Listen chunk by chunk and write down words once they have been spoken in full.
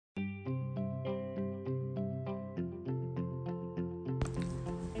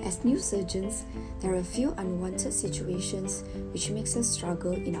As new surgeons, there are a few unwanted situations which makes us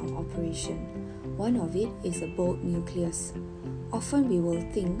struggle in our operation. One of it is a bowed nucleus. Often we will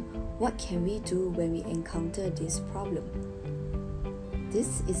think, what can we do when we encounter this problem?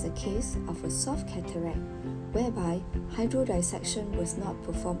 This is a case of a soft cataract whereby hydrodissection was not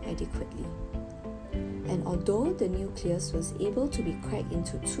performed adequately. And although the nucleus was able to be cracked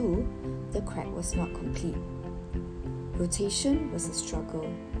into two, the crack was not complete. Rotation was a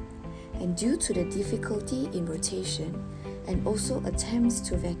struggle. And due to the difficulty in rotation and also attempts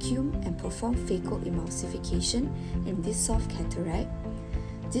to vacuum and perform phaco emulsification in this soft cataract,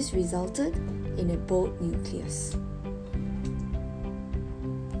 this resulted in a bowed nucleus.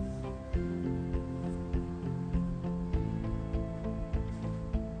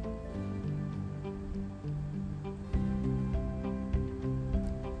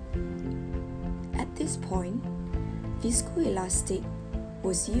 At this point, viscoelastic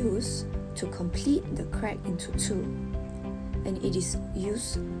was used to complete the crack into two, and it is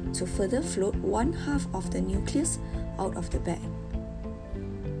used to further float one half of the nucleus out of the bag.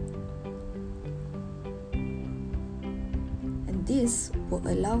 And this will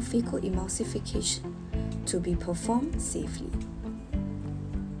allow phaco emulsification to be performed safely.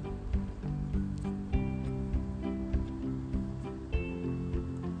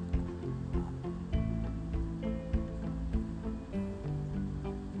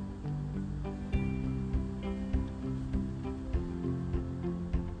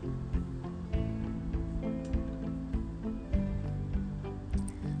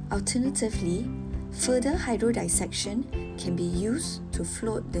 Alternatively, further hydrodissection can be used to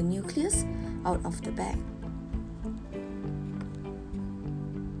float the nucleus out of the bag.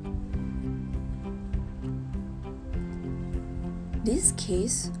 This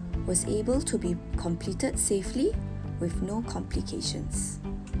case was able to be completed safely with no complications.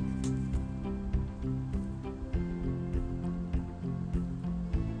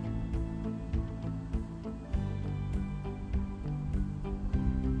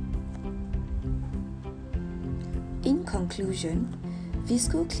 In conclusion,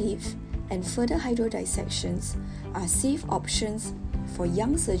 viscocleave and further hydrodissections are safe options for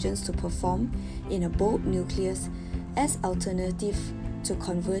young surgeons to perform in a bowed nucleus as alternative to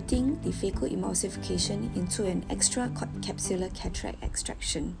converting the phaco emulsification into an extra capsular cataract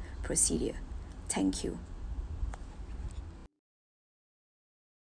extraction procedure. Thank you.